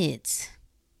acquainted.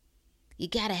 You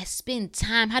got to spend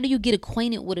time. How do you get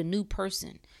acquainted with a new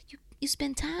person? You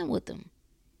spend time with them.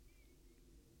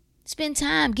 Spend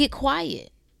time. Get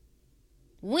quiet.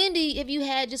 When have you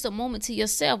had just a moment to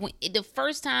yourself? The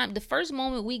first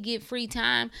moment we get free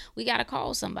time, we got to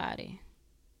call somebody.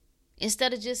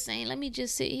 Instead of just saying, let me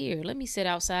just sit here. Let me sit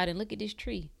outside and look at this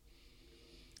tree.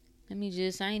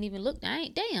 I ain't even looked. I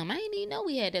ain't even know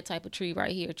we had that type of tree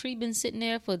right here. A tree been sitting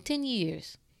there for 10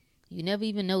 years. You never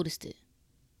even noticed it.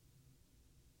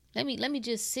 Let me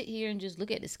just sit here and just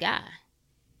look at the sky.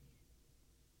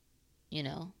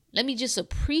 Let me just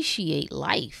appreciate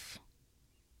life.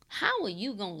 How are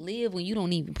you going to live when you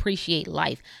don't even appreciate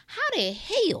life? How the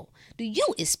hell do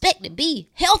you expect to be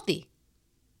healthy?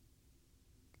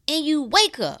 And you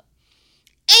wake up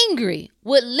angry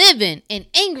with living and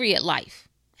angry at life.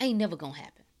 Ain't never going to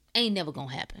happen. Ain't never going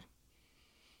to happen.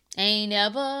 Ain't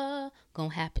never going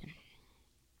to happen.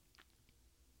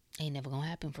 Ain't never going to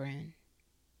happen, friend.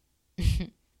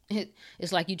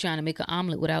 It's like you trying to make an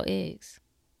omelet without eggs.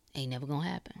 Ain't never going to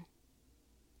happen.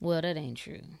 Well, that ain't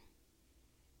true.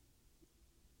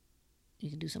 You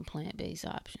can do some plant-based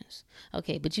options.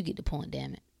 Okay, but you get the point,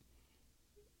 damn it.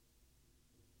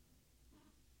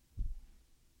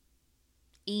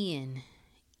 In.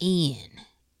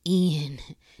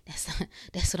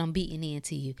 That's what I'm beating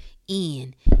into you.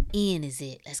 In is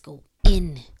it. Let's go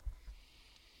in.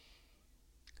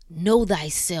 Know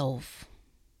thyself.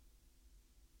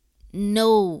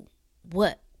 Know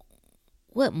what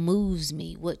moves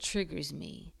me, what triggers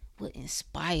me, what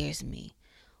inspires me,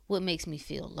 what makes me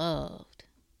feel loved.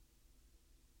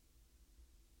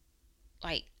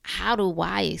 Like, how do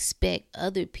I expect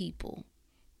other people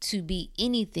to be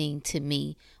anything to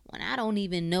me when I don't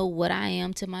even know what I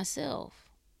am to myself?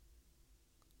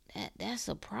 That's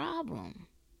a problem.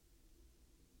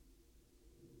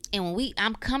 And when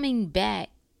I'm coming back,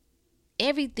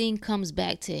 everything comes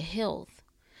back to health.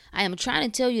 I am trying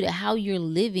to tell you that how you're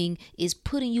living is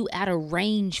putting you out of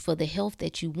range for the health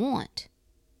that you want.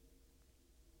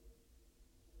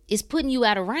 It's putting you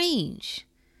out of range.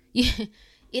 It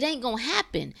ain't going to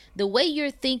happen. The way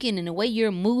you're thinking and the way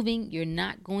you're moving, you're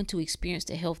not going to experience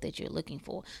the health that you're looking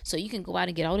for. So you can go out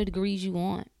and get all the degrees you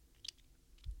want.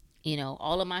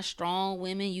 All of my strong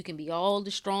women, you can be all the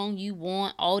strong you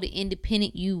want, all the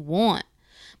independent you want.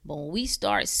 But when we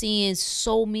start seeing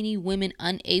so many women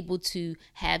unable to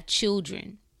have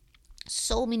children,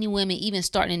 so many women even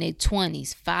starting in their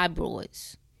 20s,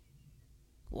 fibroids,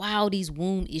 wow, these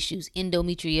womb issues,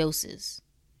 endometriosis,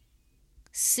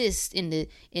 cysts in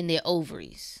their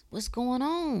ovaries. What's going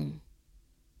on?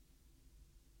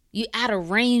 You're out of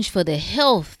range for the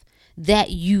health that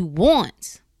you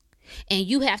want. And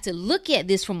you have to look at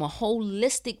this from a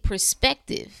holistic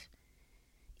perspective.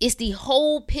 It's the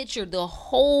whole picture, the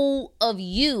whole of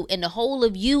you. And the whole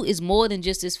of you is more than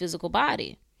just this physical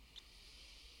body.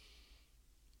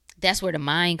 That's where the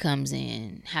mind comes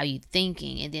in, how you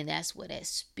thinking. And then that's where that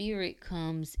spirit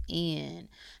comes in,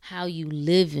 how you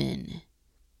living.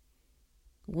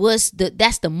 That's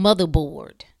the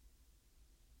motherboard.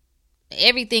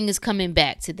 Everything is coming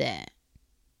back to that.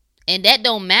 And that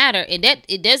don't matter. And that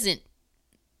it doesn't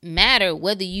matter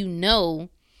whether you know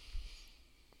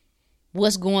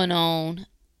what's going on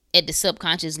at the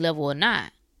subconscious level or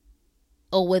not,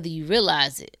 or whether you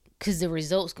realize it, because the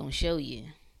results gonna show you.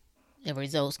 The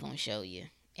results gonna show you.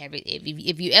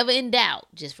 If you ever in doubt,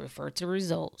 just refer to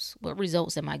results. What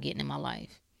results am I getting in my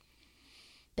life?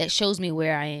 That shows me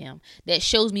where I am. That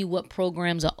shows me what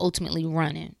programs are ultimately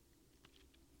running.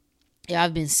 Yeah,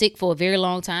 I've been sick for a very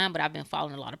long time, but I've been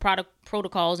following a lot of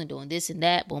protocols and doing this and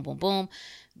that. Boom, boom, boom.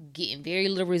 Getting very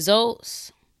little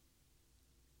results.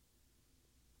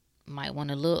 Might want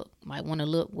to look.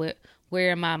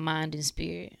 Where am I mind and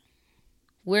spirit?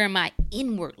 Where am I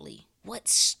inwardly? What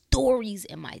stories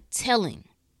am I telling?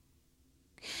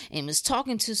 And was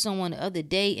talking to someone the other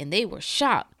day, and they were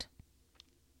shocked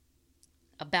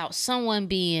about someone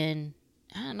being,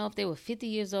 I don't know if they were 50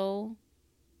 years old,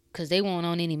 because they weren't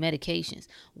on any medications.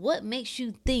 What makes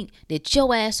you think that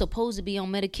your ass supposed to be on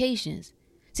medications?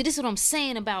 See, this is what I'm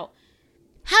saying about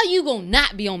how you gonna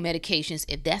not be on medications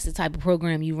if that's the type of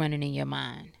program you running in your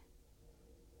mind.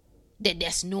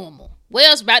 That's normal.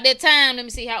 Well, it's about that time. Let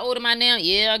me see, how old am I now?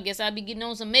 Yeah, I guess I'll be getting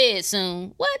on some meds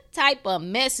soon. What type of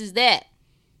mess is that?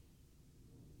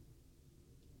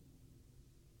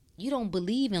 You don't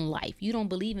believe in life. You don't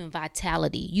believe in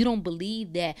vitality. You don't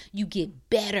believe that you get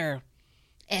better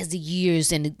as the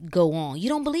years and go on. You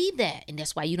don't believe that. And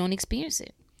that's why you don't experience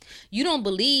it. You don't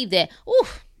believe that, I'm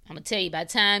going to tell you, by the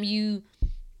time you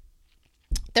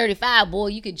 35, boy,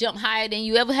 you could jump higher than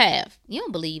you ever have. You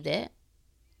don't believe that.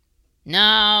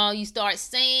 No, you start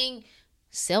saying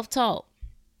self-talk.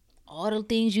 All the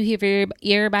things you hear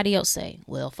everybody else say.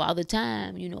 Well, Father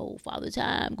Time, Father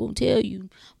Time going to tell you.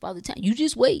 Father Time, you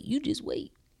just wait.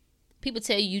 People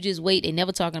tell you just wait. They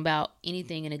never talking about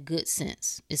anything in a good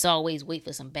sense. It's always wait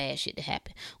for some bad shit to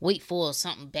happen. Wait for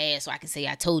something bad so I can say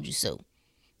I told you so.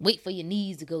 Wait for your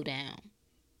knees to go down.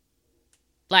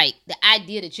 Like the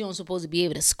idea that you don't supposed to be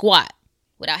able to squat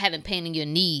without having pain in your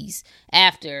knees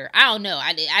after, I don't know.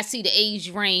 I see the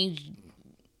age range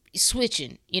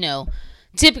switching,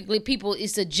 Typically people,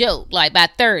 it's a joke, like by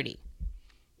 30.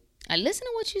 Listen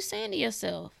to what you're saying to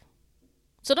yourself.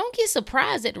 So don't get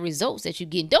surprised at the results that you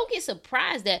get. Don't get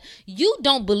surprised that you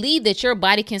don't believe that your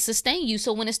body can sustain you.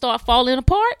 So when it start falling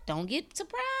apart, don't get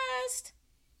surprised.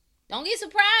 Don't get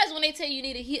surprised when they tell you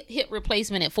need a hip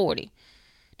replacement at 40.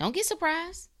 Don't get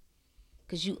surprised,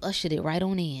 because you ushered it right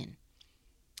on in.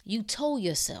 You told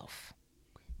yourself,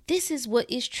 this is what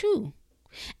is true.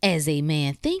 As a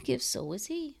man thinketh, so is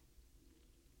he.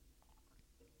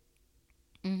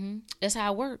 That's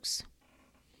how it works.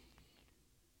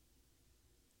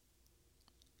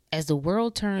 As the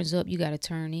world turns up, you got to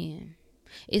turn in.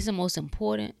 It's the most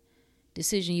important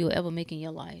decision you'll ever make in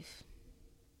your life.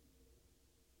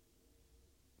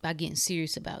 By getting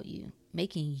serious about you,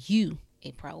 making you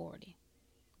a priority.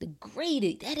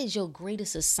 That is your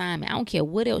greatest assignment. I don't care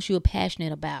what else you're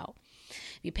passionate about.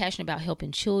 If you're passionate about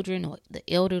helping children or the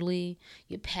elderly,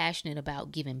 you're passionate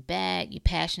about giving back, you're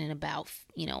passionate about,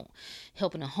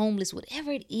 helping the homeless,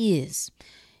 whatever it is,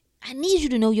 I need you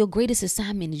to know your greatest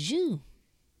assignment is you.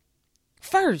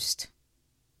 First,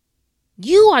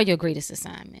 you are your greatest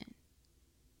assignment.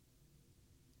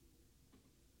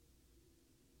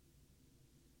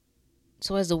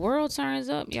 So as the world turns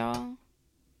up, y'all,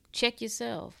 check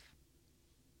yourself.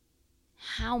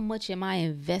 How much am I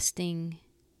investing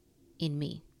in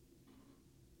me?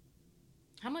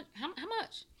 How much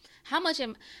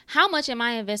am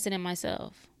I investing in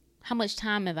myself? How much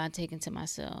time have I taken to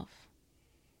myself?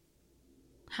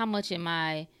 How much am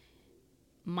I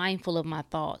mindful of my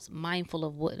thoughts, mindful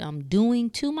of what I'm doing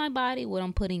to my body, what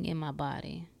I'm putting in my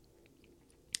body?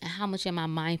 And how much am I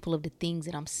mindful of the things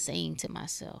that I'm saying to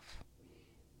myself?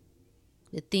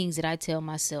 The things that I tell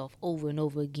myself over and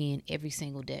over again every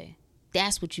single day.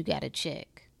 That's what you got to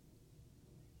check.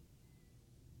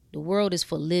 The world is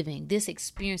for living. This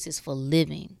experience is for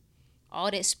living.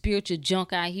 All that spiritual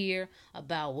junk I hear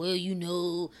about,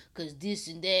 because this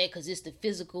and that, because it's the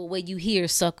physical way you hear,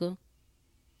 sucker.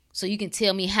 So you can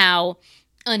tell me how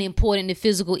unimportant the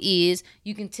physical is.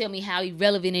 You can tell me how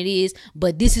irrelevant it is,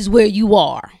 but this is where you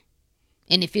are.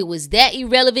 And if it was that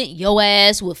irrelevant, your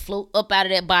ass would float up out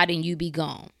of that body and you be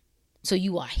gone. So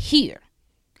you are here.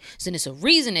 So there's a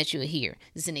reason that you're here.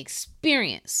 It's an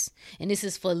experience. And this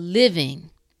is for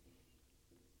living.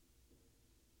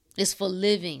 It's for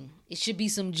living. It should be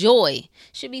some joy.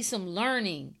 It should be some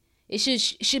learning. It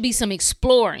should be some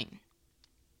exploring.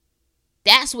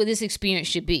 That's what this experience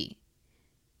should be.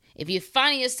 If you're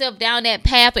finding yourself down that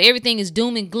path where everything is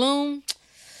doom and gloom,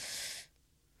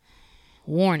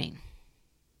 warning.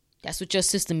 That's what your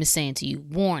system is saying to you.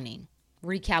 Warning.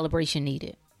 Recalibration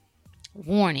needed.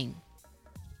 Warning.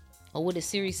 Or what does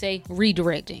Siri say?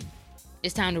 Redirecting.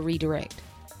 It's time to redirect.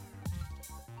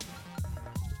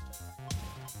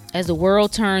 As the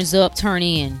world turns up, turn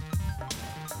in.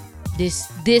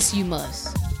 This you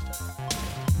must.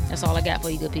 That's all I got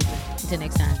for you, good people. Until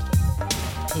next time.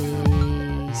 Peace.